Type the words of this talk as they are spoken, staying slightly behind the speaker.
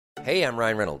Hey, I'm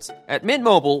Ryan Reynolds. At Mint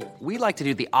Mobile, we like to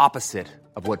do the opposite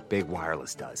of what Big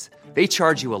Wireless does. They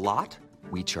charge you a lot,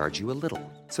 we charge you a little.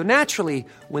 So naturally,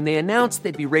 when they announced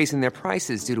they'd be raising their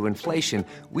prices due to inflation,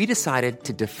 we decided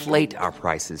to deflate our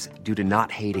prices due to not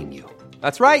hating you.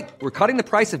 That's right. We're cutting the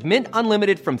price of Mint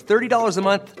Unlimited from $30 a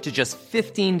month to just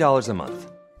 $15 a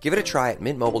month. Give it a try at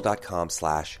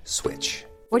mintmobile.com/switch.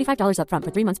 $45 up front for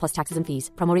 3 months plus taxes and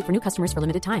fees. Promo rate for new customers for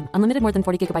limited time. Unlimited more than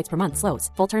 40 gigabytes per month. Slows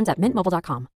full terms at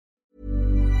mintmobile.com.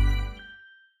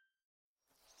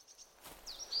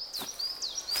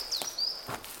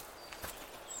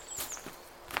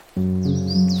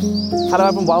 Hello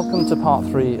everyone, welcome to part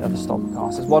 3 of the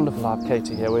Stogcast. It's wonderful to have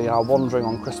Katie here. We are wandering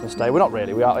on Christmas Day. We're not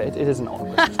really, it isn't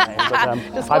on Christmas Day,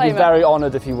 but I'd be very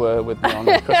honoured if you were with me on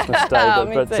Christmas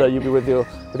Day, but you'll be with your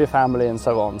family and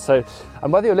so on. So,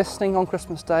 and whether you're listening on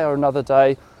Christmas Day or another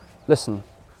day, listen,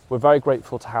 we're very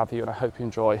grateful to have you and I hope you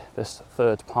enjoy this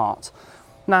third part.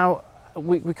 Now,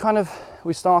 we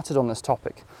started on this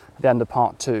topic at the end of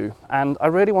part 2, and I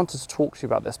really wanted to talk to you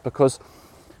about this because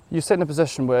you sit in a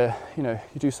position where, you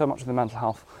do so much of the mental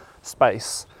health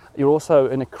space. You're also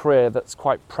in a career that's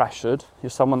quite pressured. You're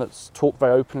someone that's talked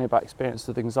very openly about experiences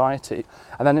of anxiety.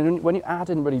 And then when you add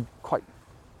in really quite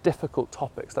difficult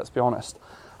topics, let's be honest,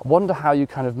 I wonder how you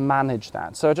kind of manage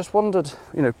that. So I just wondered,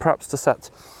 perhaps to set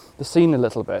the scene a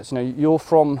little bit. You're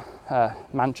from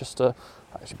Manchester,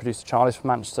 actually producer Charlie's from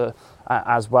Manchester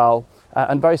as well.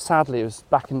 And very sadly, it was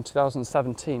back in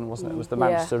 2017, wasn't it? It was the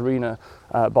Manchester Arena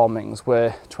bombings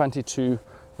where 22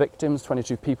 victims,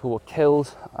 22 people were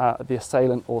killed. The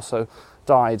assailant also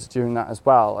died during that as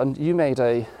well. And you made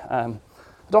a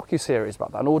docu-series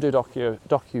about that, an audio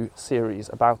docu-series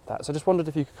about that. So I just wondered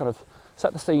if you could kind of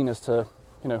set the scene as to,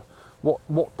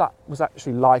 what that was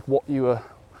actually like, what you were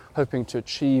hoping to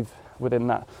achieve within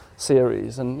that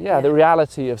series, and the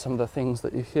reality of some of the things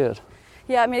that you heard.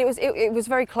 Yeah, I mean, it was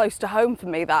very close to home for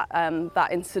me, that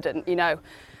incident.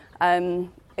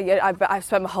 I've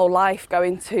spent my whole life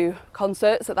going to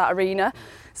concerts at that arena,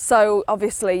 so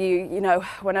obviously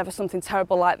whenever something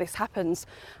terrible like this happens,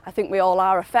 I think we all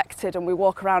are affected, and we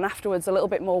walk around afterwards a little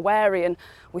bit more wary, and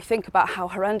we think about how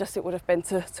horrendous it would have been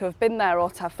to have been there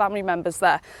or to have family members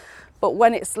there. But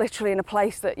when it's literally in a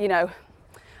place that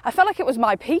I felt like it was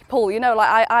my people.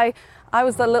 I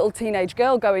was the little teenage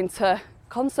girl going to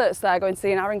concerts there, going to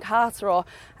see an Aaron Carter or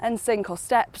NSYNC or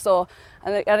Steps, and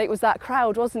it was that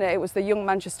crowd, wasn't it? It was the young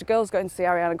Manchester girls going to see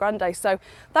Ariana Grande. So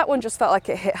that one just felt like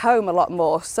it hit home a lot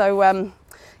more. So a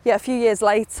few years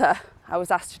later, I was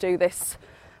asked to do this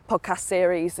podcast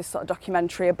series, this sort of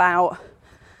documentary about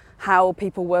how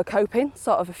people were coping,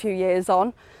 sort of a few years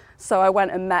on. So I went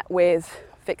and met with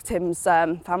victims'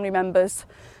 family members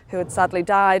who had sadly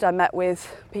died. I met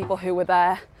with people who were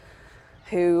there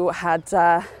who had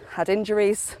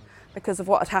injuries because of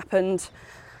what had happened.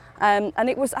 And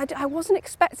it was, I wasn't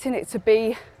expecting it to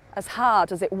be as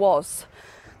hard as it was.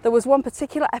 There was one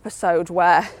particular episode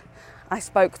where I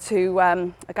spoke to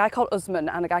a guy called Usman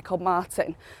and a guy called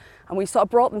Martin, and we sort of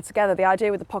brought them together. The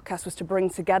idea with the podcast was to bring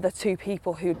together two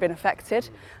people who'd been affected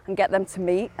and get them to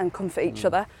meet and comfort each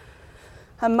other.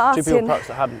 And Martin, two people perhaps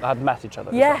that hadn't met each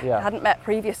other. Hadn't met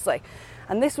previously.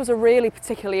 And this was a really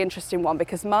particularly interesting one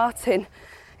because Martin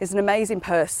is an amazing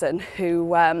person who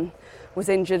was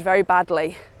injured very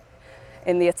badly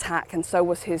in the attack, and so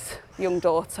was his young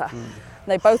daughter.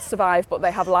 They both survived, but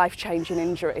they have life-changing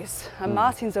injuries. And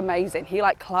Martin's amazing. He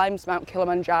climbs Mount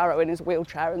Kilimanjaro in his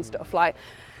wheelchair and stuff.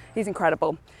 He's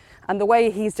incredible. And the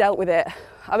way he's dealt with it,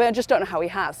 I just don't know how he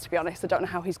has, to be honest. I don't know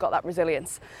how he's got that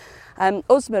resilience.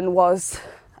 Usman was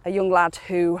a young lad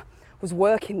who was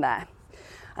working there,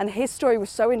 and his story was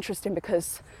so interesting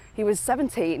because he was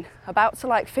 17, about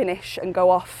to finish and go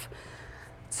off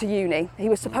to uni. He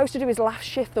was supposed to do his last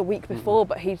shift the week before,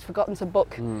 but he'd forgotten to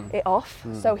book it off,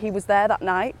 so he was there that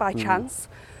night by chance.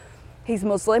 He's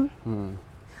Muslim,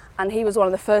 and he was one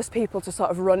of the first people to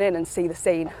sort of run in and see the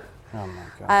scene. Oh my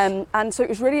gosh. And so it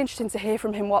was really interesting to hear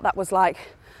from him what that was like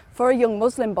for a young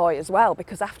Muslim boy as well,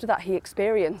 because after that he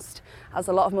experienced, as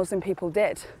a lot of Muslim people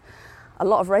did, a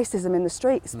lot of racism in the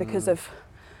streets because of,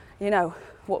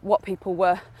 what people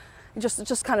were,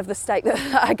 just kind of the state that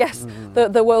I guess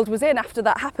the world was in after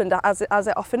that happened, as it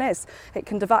often is. It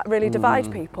can really divide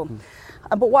people.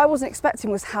 But what I wasn't expecting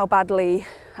was how badly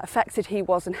affected he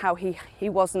was and how he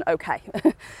wasn't okay.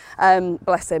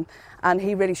 Bless him. And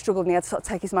he really struggled, and he had to sort of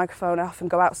take his microphone off and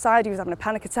go outside. He was having a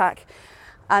panic attack.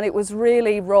 And it was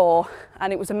really raw,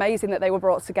 and it was amazing that they were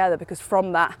brought together, because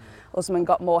from that, Usman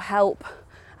got more help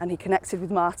and he connected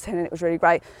with Martin, and it was really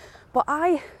great. But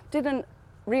I didn't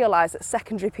realise that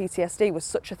secondary PTSD was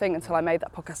such a thing until I made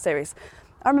that podcast series.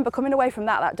 I remember coming away from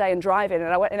that day and driving,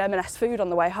 and I went in M&S Food on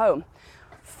the way home.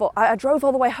 I drove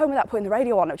all the way home without putting the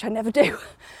radio on, which I never do.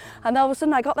 And then all of a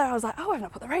sudden I got there, I was like, oh, I've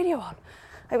not put the radio on.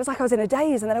 It was like I was in a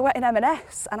daze, and then I went in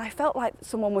M&S and I felt like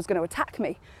someone was going to attack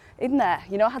me in there.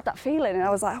 You know, I had that feeling, and I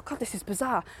was like, oh God, this is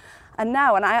bizarre. And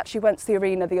I actually went to the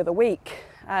arena the other week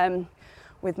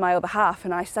with my other half,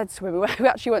 and I said to him, we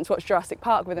actually went to watch Jurassic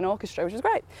Park with an orchestra, which was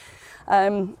great.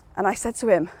 And I said to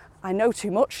him, I know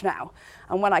too much now,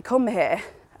 and when I come here,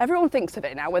 everyone thinks of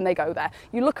it now when they go there.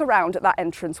 You look around at that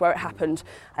entrance where it happened,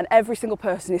 and every single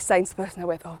person is saying to the person they're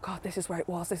with, oh God, this is where it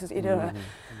was, this is, you know.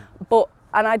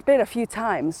 And I'd been a few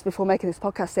times before making this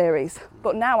podcast series,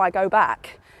 but now I go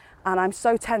back and I'm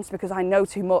so tense because I know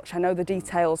too much. I know the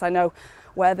details, I know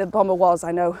where the bomber was,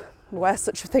 I know where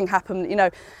such a thing happened, you know,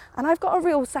 and I've got a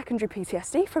real secondary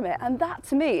PTSD from it. And that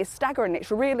to me is staggering.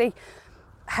 It's really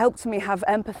helped me have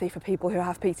empathy for people who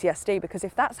have PTSD, because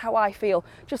if that's how I feel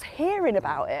just hearing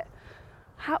about it,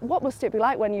 what must it be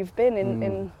like when you've been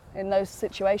in those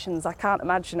situations? I can't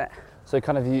imagine it. So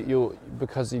kind of you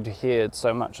because you'd heard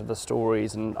so much of the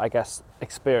stories and I guess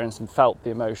experienced and felt the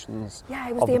emotions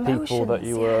of the people that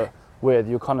you were with,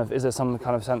 you kind of, is there some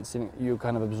kind of sense you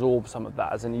kind of absorb some of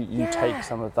that, as in you take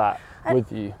some of that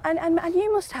with you? And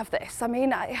you must have this. I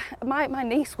mean, my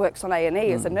niece works on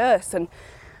A&E as a nurse, and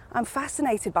I'm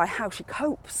fascinated by how she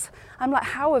copes. I'm like,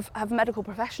 how have medical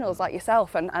professionals like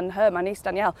yourself and her, my niece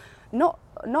Danielle,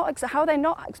 how are they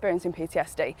not experiencing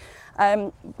PTSD?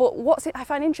 But what I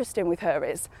find interesting with her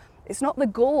is it's not the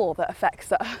gore that affects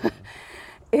her.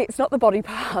 It's not the body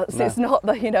parts. No. It's not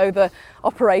the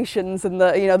operations and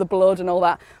the blood and all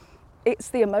that. It's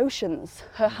the emotions.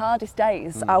 Her hardest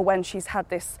days are when she's had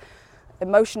this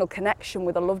emotional connection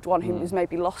with a loved one who's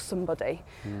maybe lost somebody,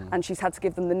 and she's had to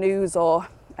give them the news,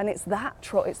 and it's that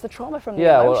it's the trauma from the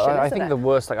emotion. I think the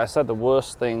worst, like I said, the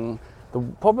worst thing, I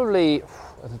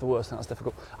think the worst thing that's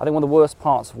difficult. I think one of the worst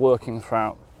parts of working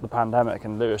throughout the pandemic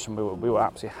in Lewisham, we were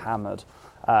absolutely hammered.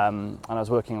 And I was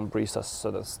working on Bresus,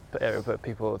 so that's the area where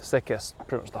people are the sickest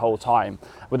pretty much the whole time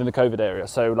within the COVID area.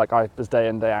 So like I was day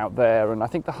in, day out there, and I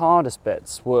think the hardest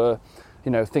bits were,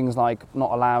 things like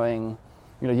not allowing,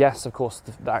 yes, of course,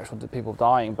 the actual people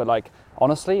dying, but like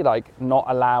honestly, like not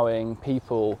allowing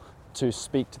people to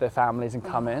speak to their families and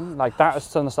come in. Like that is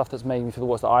some of the stuff that's made me feel the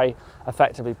worst. That I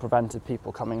effectively prevented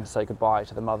people coming to say goodbye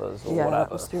to the mothers or whatever.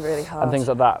 That must be really hard. And things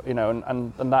like that,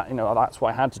 and that, that's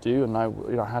what I had to do. And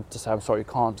I had to say, I'm sorry, you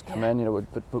can't come in.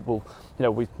 But we'll,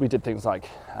 we did things like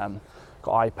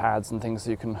got iPads and things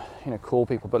so you can, call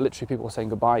people. But literally, people were saying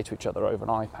goodbye to each other over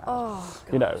an iPad. Oh,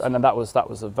 gosh. And then that was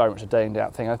very much a day in day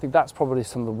out thing. I think that's probably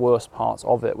some of the worst parts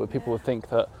of it, where people would think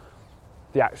that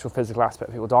the actual physical aspect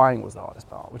of people dying was the hardest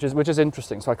part, which is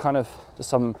interesting. So I kind of, to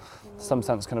some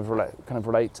sense, kind of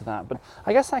relate to that. But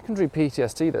I guess secondary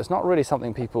PTSD, though, it's not really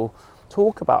something people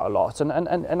talk about a lot. And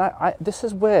I this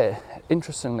is where,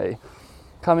 interestingly,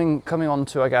 coming on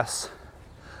to I guess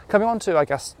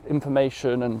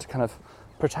information and kind of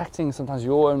protecting sometimes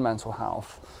your own mental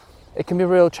health, it can be a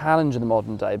real challenge in the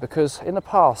modern day, because in the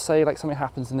past, say like something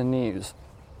happens in the news,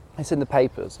 it's in the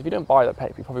papers. If you don't buy that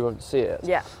paper, you probably won't see it.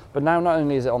 Yeah. But now not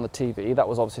only is it on the TV, that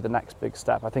was obviously the next big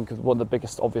step. I think one of the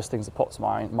biggest obvious things that pops to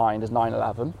my mind is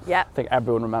 9/11. Yeah. I think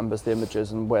everyone remembers the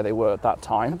images and where they were at that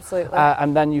time. Absolutely.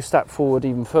 And then you step forward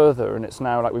even further, and it's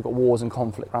now like we've got wars and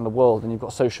conflict around the world, and you've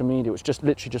got social media, which just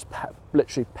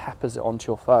literally peppers it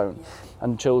onto your phone,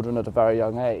 and children at a very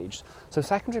young age. So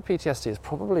secondary PTSD is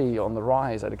probably on the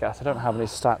rise, I guess. I don't have any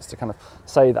stats to kind of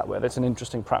say that with. It's an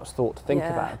interesting, perhaps, thought to think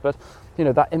about. But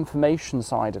that information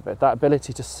side of it, that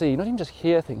ability to see, not even just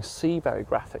hear things, see very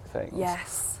graphic things.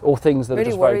 Yes. Or things that really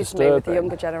are just very disturbing. Me with the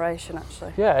younger generation,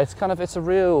 actually. Yeah, it's a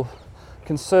real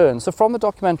concern. So from the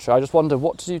documentary, I just wonder,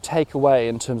 what did you take away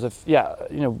in terms of,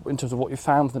 in terms of what you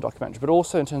found from the documentary, but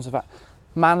also in terms of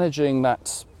managing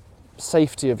that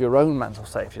safety of your own mental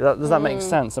safety? Does that make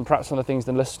sense? And perhaps some of the things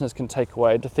the listeners can take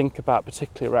away to think about,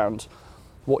 particularly around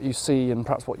what you see and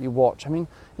perhaps what you watch. I mean,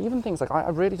 even things like, I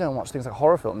really don't watch things like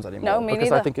horror films anymore. No, me because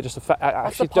neither. I think it just affects.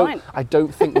 I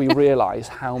don't think we realise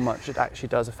how much it actually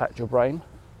does affect your brain.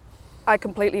 I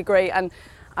completely agree, and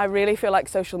I really feel like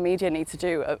social media needs to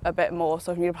do a bit more.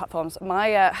 Social media platforms.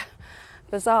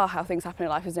 Bizarre how things happen in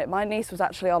life, isn't it? My niece was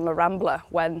actually on the Rambler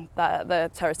when the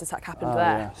terrorist attack happened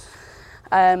there.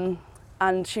 Yes.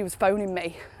 And she was phoning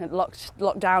me and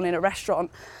locked down in a restaurant.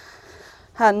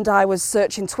 And I was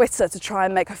searching Twitter to try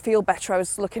and make her feel better. I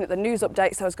was looking at the news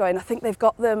updates. I was going, I think they've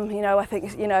got them. I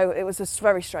think, it was a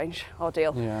very strange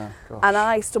ordeal. Yeah, gosh. And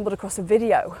I stumbled across a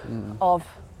video of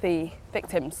the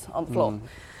victims on the floor.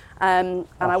 And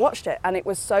I watched it, and it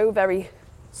was so very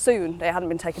soon they hadn't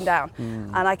been taken down.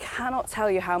 And I cannot tell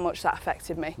you how much that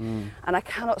affected me. And I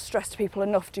cannot stress to people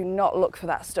enough, do not look for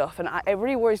that stuff. And it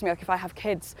really worries me, like if I have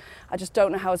kids, I just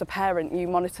don't know how as a parent you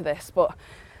monitor this, but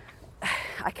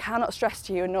I cannot stress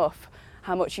to you enough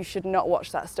how much you should not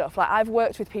watch that stuff. Like, I've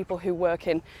worked with people who work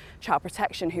in child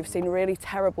protection who've seen really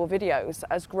terrible videos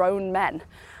as grown men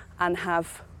and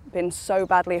have been so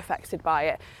badly affected by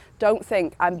it. Don't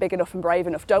think I'm big enough and brave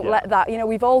enough. Don't let that,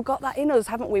 we've all got that in us,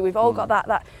 haven't we? We've all got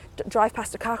that drive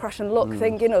past a car crash and look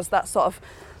thing in us, that sort of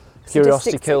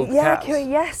curiosity killed cats.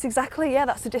 Yes, exactly. Yeah,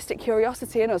 that sadistic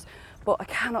curiosity in us. But I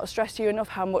cannot stress to you enough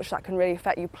how much that can really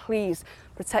affect you. Please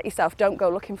protect yourself. Don't go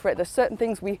looking for it. There's certain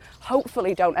things we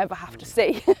hopefully don't ever have to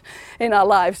see in our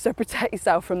lives, so protect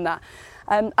yourself from that.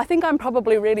 I think I'm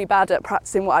probably really bad at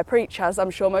practicing what I preach, as I'm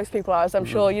sure most people are, as I'm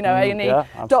sure, A&E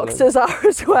doctors are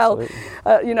as well.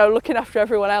 Looking after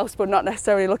everyone else, but not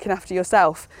necessarily looking after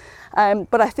yourself.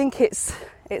 But I think it's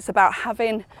about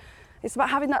having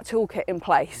that toolkit in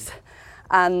place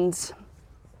and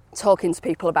talking to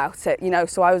people about it,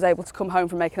 so I was able to come home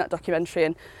from making that documentary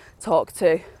and talk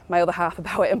to my other half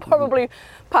about it and probably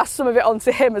pass some of it on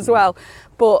to him as well.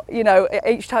 But,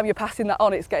 each time you're passing that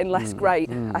on, it's getting less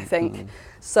great, I think.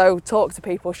 So talk to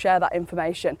people, share that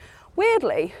information.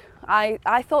 Weirdly,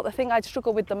 I thought the thing I'd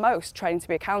struggle with the most training to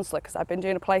be a counsellor, because I've been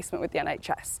doing a placement with the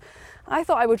NHS, I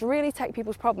thought I would really take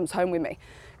people's problems home with me.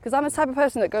 Because I'm the type of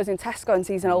person that goes in Tesco and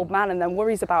sees an old man and then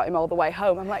worries about him all the way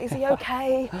home. I'm like, is he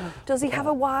okay? Does he have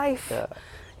a wife?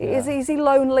 Is he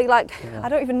lonely? I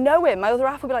don't even know him. My other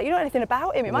half will be like, you don't know anything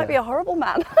about him. He might be a horrible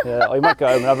man. Or you might go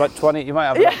home and have like 20, you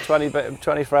might have 20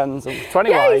 friends,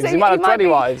 20 wives. You might have 20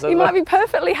 wives. He might be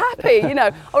perfectly happy,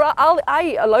 Or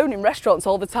I eat alone in restaurants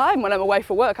all the time when I'm away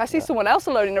for work. I see someone else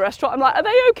alone in a restaurant. I'm like, are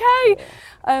they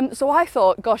okay? So I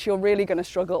thought, gosh, you're really going to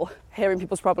struggle hearing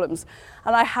people's problems.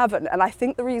 And I haven't. And I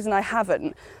think the reason I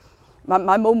haven't,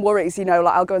 my mum worries,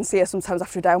 I'll go and see her sometimes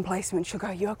after a down placement. She'll go,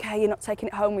 are you okay? You're not taking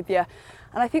it home with you?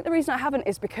 And I think the reason I haven't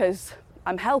is because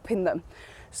I'm helping them.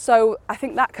 So I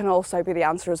think that can also be the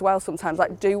answer as well sometimes,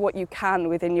 do what you can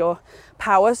within your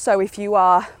powers. So if you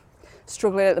are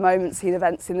struggling at the moment, seeing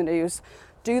events in the news,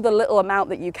 do the little amount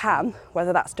that you can,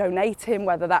 whether that's donating,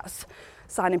 whether that's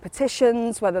signing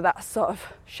petitions, whether that's sort of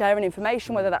sharing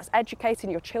information, whether that's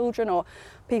educating your children or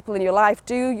people in your life.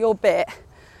 Do your bit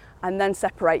and then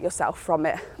separate yourself from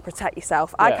it, protect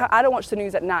yourself. Yeah. I don't watch the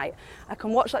news at night. I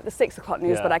can watch the 6 o'clock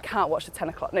news, but I can't watch the 10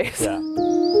 o'clock news. Yeah.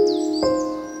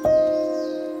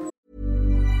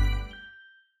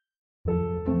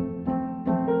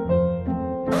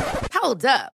 Hold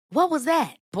up. What was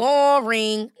that?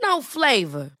 Boring. No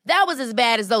flavor. That was as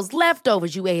bad as those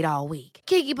leftovers you ate all week.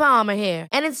 Keke Palmer here,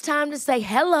 and it's time to say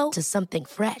hello to something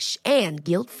fresh and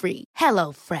guilt-free.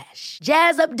 Hello Fresh.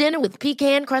 Jazz up dinner with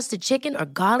pecan-crusted chicken or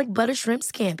garlic butter shrimp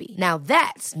scampi. Now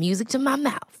that's music to my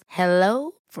mouth.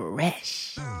 Hello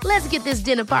Fresh. Let's get this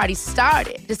dinner party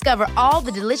started. Discover all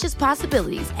the delicious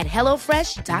possibilities at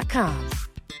hellofresh.com.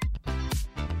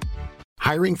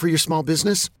 Hiring for your small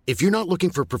business? If you're not looking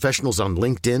for professionals on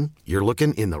LinkedIn, you're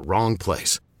looking in the wrong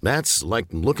place. That's like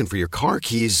looking for your car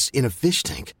keys in a fish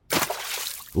tank.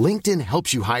 LinkedIn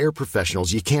helps you hire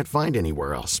professionals you can't find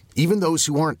anywhere else, even those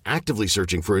who aren't actively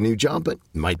searching for a new job but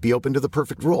might be open to the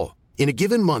perfect role. In a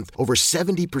given month, over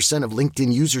 70% of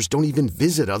LinkedIn users don't even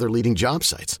visit other leading job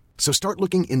sites. So start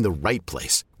looking in the right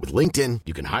place. With LinkedIn,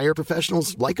 you can hire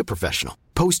professionals like a professional.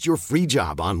 Post your free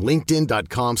job on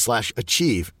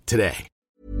linkedin.com/achieve today.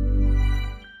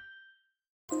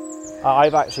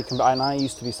 I've actually, and I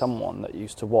used to be someone that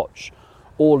used to watch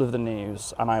all of the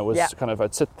news, and I was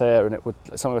I'd sit there and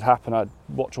something would happen, I'd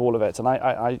watch all of it, and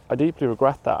I deeply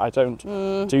regret that. I don't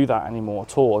do that anymore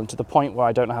at all, and to the point where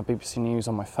I don't have BBC News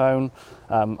on my phone,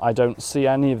 I don't see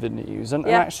any of the news, and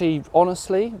actually,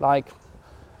 honestly,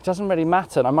 it doesn't really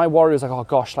matter. And my worry is oh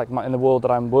gosh, in the world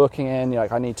that I'm working in,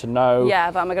 I need to know.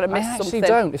 Yeah, but am I going to miss something? I actually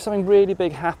don't. If something really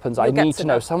big happens, I need to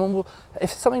know.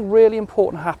 If something really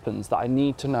important happens that I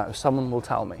need to know, someone will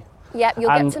tell me. Yeah, you'll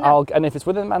get to know. And if it's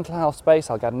within the mental health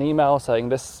space, I'll get an email saying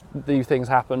these things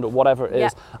happened or whatever it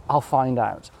is. I'll find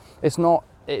out. It's not.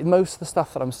 Most of the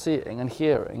stuff that I'm seeing and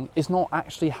hearing is not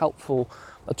actually helpful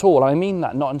at all. I mean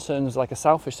that not in terms of a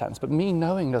selfish sense, but me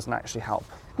knowing doesn't actually help.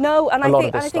 No, and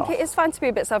I think it is fine to be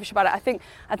a bit selfish about it. I think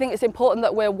it's important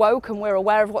that we're woke and we're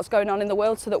aware of what's going on in the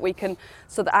world, so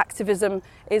that activism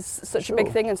is such a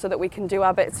big thing, and so that we can do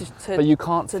our bit to. But you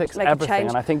can't fix everything,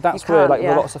 and I think that's where with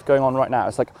a lot of stuff going on right now.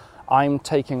 It's I'm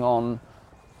taking on.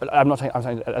 I'm not saying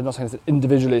this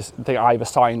individually think I've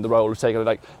assigned the role of taking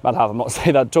mental health. I'm not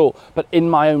saying that at all. But in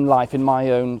my own life, in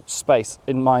my own space,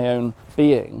 in my own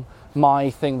being, my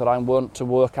thing that I want to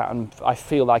work at and I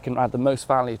feel I can add the most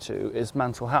value to is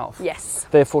mental health. Yes.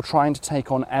 Therefore, trying to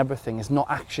take on everything is not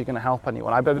actually going to help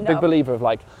anyone. I'm a big believer of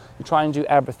like, you try and do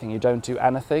everything, you don't do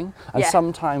anything. And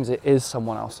sometimes it is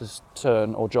someone else's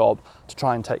turn or job to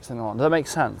try and take something on. Does that make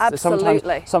sense?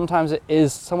 Absolutely. Sometimes it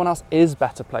is, someone else is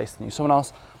better placed than you. Someone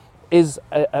else is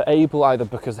able, either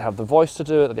because they have the voice to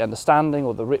do it, or the understanding,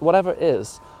 or whatever it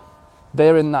is.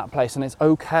 They're in that place, and it's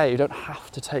okay. You don't have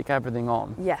to take everything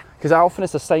on. Yeah. Because often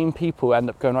it's the same people who end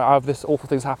up going, right, I have this awful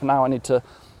thing's happened now, I need to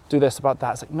do this about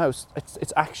that. It's like, no,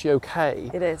 it's actually okay.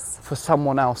 It is. For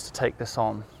someone else to take this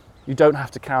on. You don't have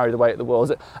to carry the weight of the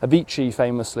world. Avicii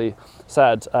famously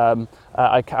said, I'm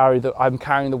carrying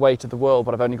the weight of the world,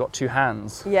 but I've only got 2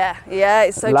 hands. Yeah,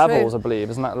 it's so Levels, true. I believe,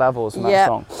 isn't that Levels in that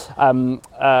song?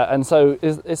 And so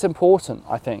it's important,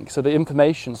 I think. So the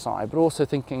information side, but also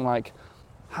thinking like,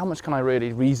 how much can I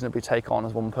really reasonably take on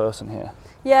as one person here?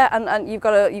 Yeah, and you've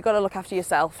got to look after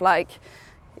yourself. Like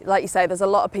you say, there's a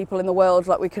lot of people in the world.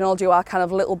 Like we can all do our kind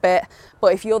of little bit.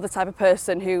 But if you're the type of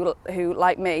person who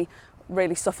like me,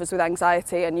 really suffers with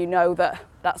anxiety, and you know that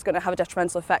that's going to have a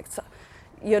detrimental effect,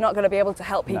 you're not going to be able to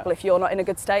help people if you're not in a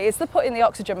good state. It's the putting the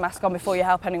oxygen mask on before you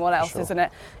help anyone else, isn't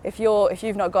it? If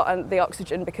you've not got the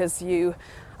oxygen because you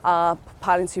are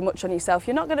piling too much on yourself,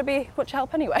 you're not going to be much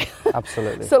help anyway.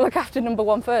 Absolutely. So look after number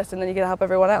one first, and then you're going to help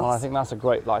everyone else. Well, I think that's a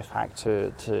great life hack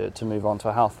to move on to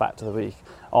a health fact of the week.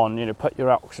 Put your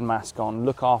oxygen mask on,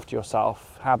 look after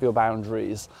yourself, have your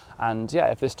boundaries, and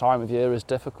if this time of year is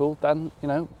difficult, then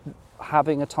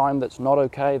having a time that's not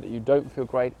okay, that you don't feel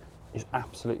great, is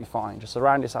absolutely fine. Just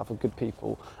surround yourself with good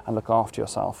people and look after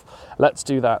yourself. Let's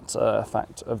do that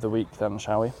fact of the week then,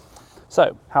 shall we?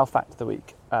 So, health fact of the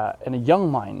week. In a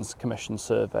Young Minds Commission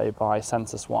survey by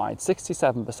Census Wide,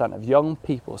 67% of young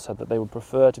people said that they would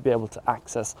prefer to be able to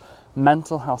access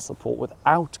mental health support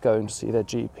without going to see their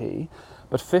GP,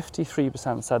 but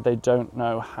 53% said they don't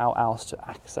know how else to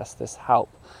access this help.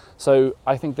 So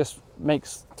I think this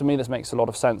makes a lot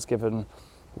of sense given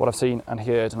what I've seen and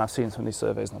heard, and I've seen some of these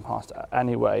surveys in the past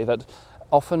anyway, that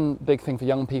often big thing for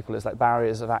young people is like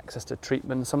barriers of access to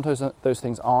treatment. Sometimes those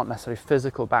things aren't necessarily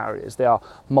physical barriers. They are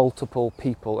multiple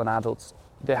people and adults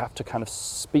they have to kind of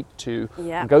speak to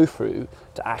and go through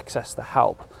to access the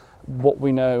help. What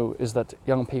we know is that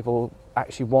young people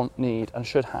actually want, need and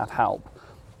should have help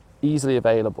easily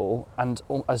available and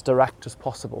as direct as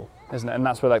possible, isn't it? And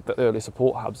that's where like the early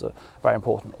support hubs are very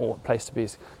important, or a place to be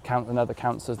is another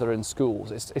counsellors that are in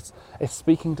schools. It's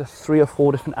speaking to 3 or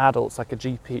 4 different adults like a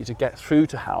GP to get through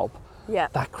to help. Yeah.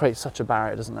 That creates such a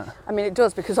barrier, doesn't it? I mean, it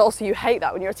does, because also you hate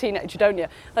that when you're a teenager, don't you?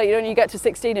 Like, you get to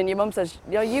 16 and your mum says,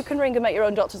 you can ring and make your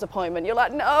own doctor's appointment. You're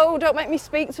like, no, don't make me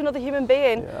speak to another human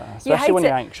being. Yeah, especially when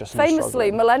you're anxious.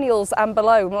 Famously, millennials and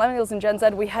below, millennials and Gen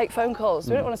Z, we hate phone calls.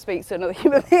 We don't want to speak to another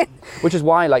human being. Which is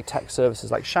why like tech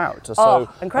services like Shout are so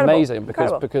amazing,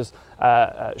 because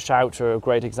Shout are a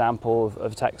great example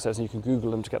of tech services. You can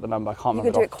Google them to get the number. I can't remember.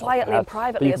 You can do it quietly and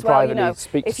privately as well.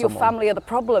 If your family are the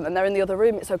problem and they're in the other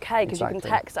room, it's okay because you can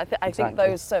text. I think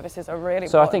those services are really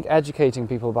important. So I think educating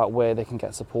people about where they can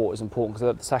get support is important,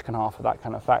 because the second half of that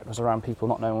kind of fact was around people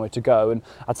not knowing where to go. And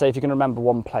I'd say if you can remember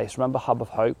one place, remember Hub of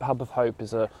Hope. Hub of Hope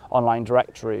is an online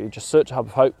directory. Just search Hub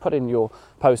of Hope, put in your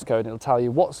postcode, and it'll tell you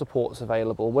what support's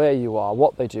available, where you are,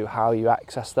 what they do, how you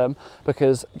access them.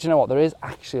 Because do you know what? There is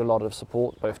actually a lot of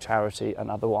support, both charity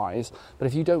and otherwise. But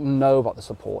if you don't know about the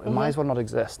support, it might as well not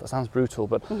exist. That sounds brutal,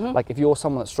 but like if you're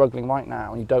someone that's struggling right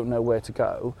now and you don't know where to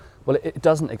go, well, it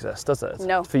doesn't exist, does it?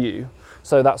 No. For you.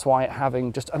 So that's why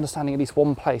having just understanding at least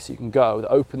one place you can go that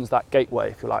opens that gateway,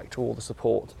 if you like, to all the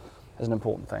support is an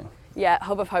important thing. Yeah,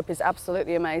 Hub of Hope is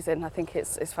absolutely amazing. I think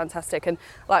it's fantastic. And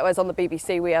likewise on the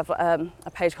BBC, we have a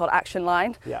page called Action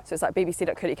Line. Yeah. So it's like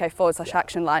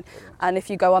bbc.co.uk/action line. And if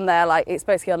you go on there, like it's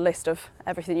basically a list of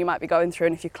everything you might be going through.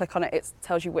 And if you click on it, it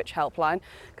tells you which helpline.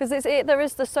 Because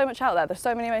there's so much out there. There's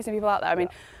so many amazing people out there. I mean,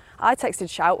 I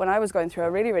texted Shout when I was going through a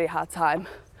really, really hard time.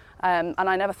 And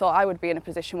I never thought I would be in a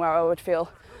position where I would feel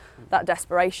that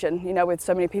desperation, with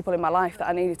so many people in my life that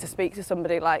I needed to speak to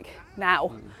somebody like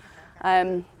now.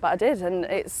 But I did, and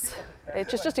it's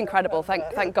just incredible.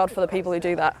 Thank God for the people who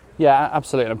do that. Yeah,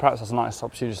 absolutely, and perhaps that's a nice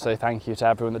opportunity to say thank you to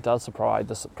everyone that does provide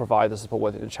the support,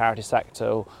 whether in the charity sector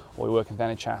or you work in the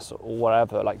NHS or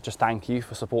whatever. Like, just thank you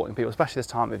for supporting people, especially this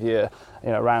time of year,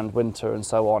 around winter and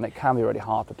so on. It can be really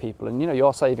hard for people, and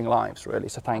you're saving lives really.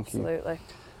 So thank you. Absolutely.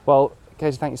 Well,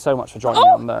 Katie, thank you so much for joining me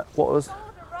on that. What was?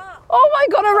 Oh my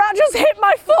God, a rat just hit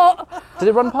my foot! Did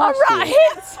it run past you? A rat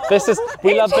hit!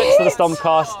 We love bits of the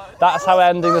Stormcast. That's how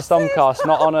ending the Stormcast,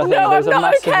 not on a thing. There's a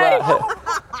massive rat hit.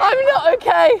 I'm not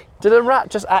okay. Did a rat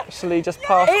just pass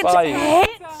by you? It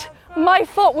hit my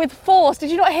foot with force.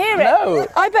 Did you not hear it? No.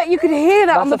 I bet you could hear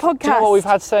that on the podcast. Do you know what? We've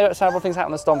had several things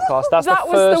happen on the Stompcast. That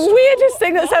was the weirdest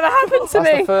thing that's ever happened to me.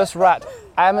 That's the first rat.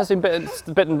 Emma's been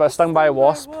stung by a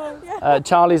wasp.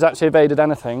 Charlie's actually evaded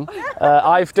anything.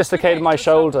 I've dislocated my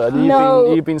shoulder, and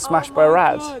you've been smashed by a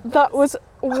rat. That was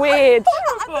weird.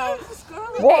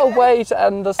 What a way to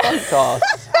end the Stompcast.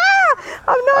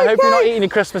 I hope you're not eating your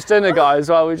Christmas dinner, guys,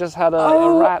 while we just had a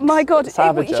rat. Oh my God. Do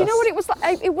you know what it was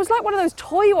like? It was like one of those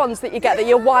toy ones that you get that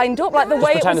you wind up, like the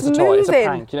way it was it's a moving. toy. It's a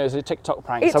prank, it's a TikTok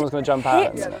prank. Someone's going to jump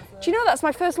out. Do you know that's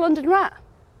my first London rat?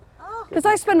 Because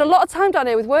I spend a lot of time down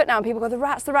here with work now, and people go, the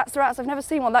rats. I've never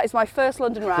seen one. That is my first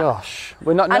London rat. Gosh,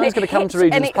 no one's going to come to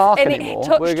Regent's Park anymore. It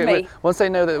touched me. Once they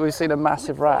know that we've seen a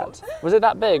massive rat. Was it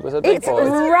that big? Was it a big boy?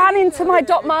 It ran into my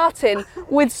Doc Martin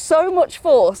with so much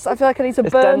force. I feel like I need to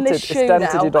burn this shoe now.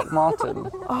 It's dented your Doc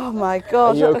Martin. Oh my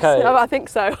God. Are you okay? I think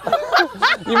so.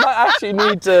 You might actually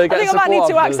need to get support. I think I might need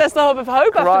to access the Hub of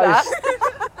Hope after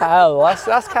that. Hell,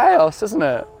 that's chaos, isn't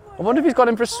it? I wonder if he's gone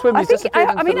in for a swim. He's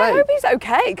disappeared into the lake. I hope he's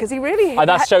okay, because he really...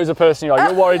 that shows the person you are.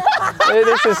 You're worried.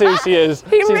 This is who she is.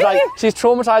 She's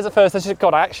traumatised at first, and she's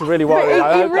God, I actually really worry.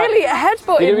 He really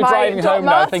headbutted You're my driving Doc home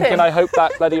Martin. now thinking, I hope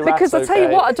that bloody rat's Because I tell you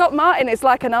what, a Doc Martin is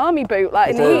like an army boot.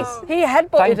 Like, and he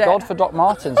headbutted Thank it. God for Doc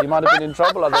Martens. You might have been in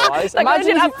trouble otherwise. Imagine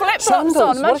if you had flip-flops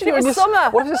on. Imagine it was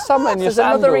summer. What if it's summer and your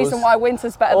sandals? There's another reason why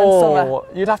winter's better than summer.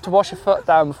 You'd have to wash your foot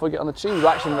down before you get on the tube.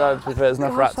 Actually, there's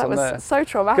enough rats on there. That was so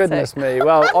traumatic. Goodness me.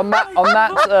 Well,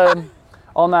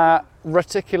 on that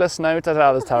ridiculous note, I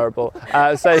know that's terrible.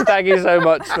 So thank you so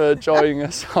much for joining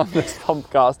us on the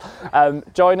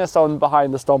Stompcast. Join us on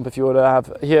Behind the Stomp if you want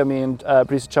to hear me and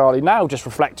producer Charlie now just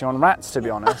reflecting on rats, to be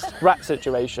honest, rat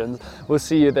situations. We'll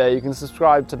see you there. You can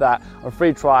subscribe to that on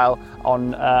free trial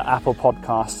on Apple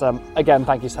Podcasts. Again,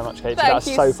 thank you so much, Katie.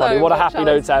 That's so funny. What a happy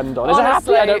note to end on. Is it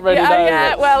happy? I don't really know.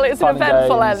 Yeah, well, it's an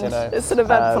eventful end. It's an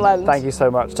eventful end. Thank you so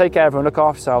much. Take care, everyone. Look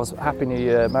after yourselves. Happy New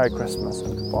Year. Merry Christmas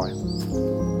and goodbye.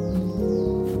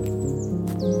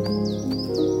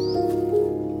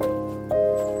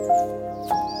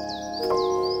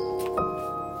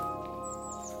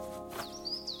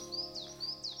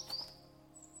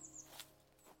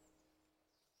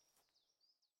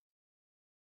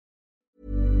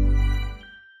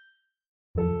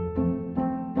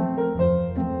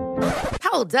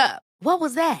 Hold up. What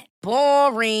was that?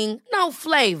 Boring. No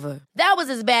flavor. That was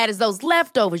as bad as those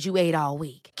leftovers you ate all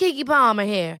week. Keke Palmer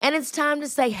here, and it's time to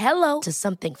say hello to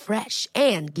something fresh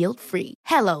and guilt-free.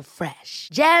 Hello Fresh.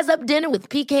 Jazz up dinner with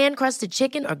pecan-crusted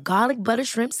chicken or garlic butter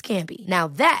shrimp scampi. Now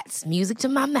that's music to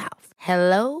my mouth.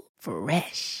 Hello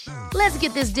Fresh. Let's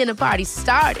get this dinner party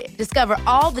started. Discover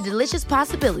all the delicious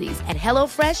possibilities at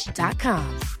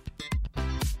HelloFresh.com.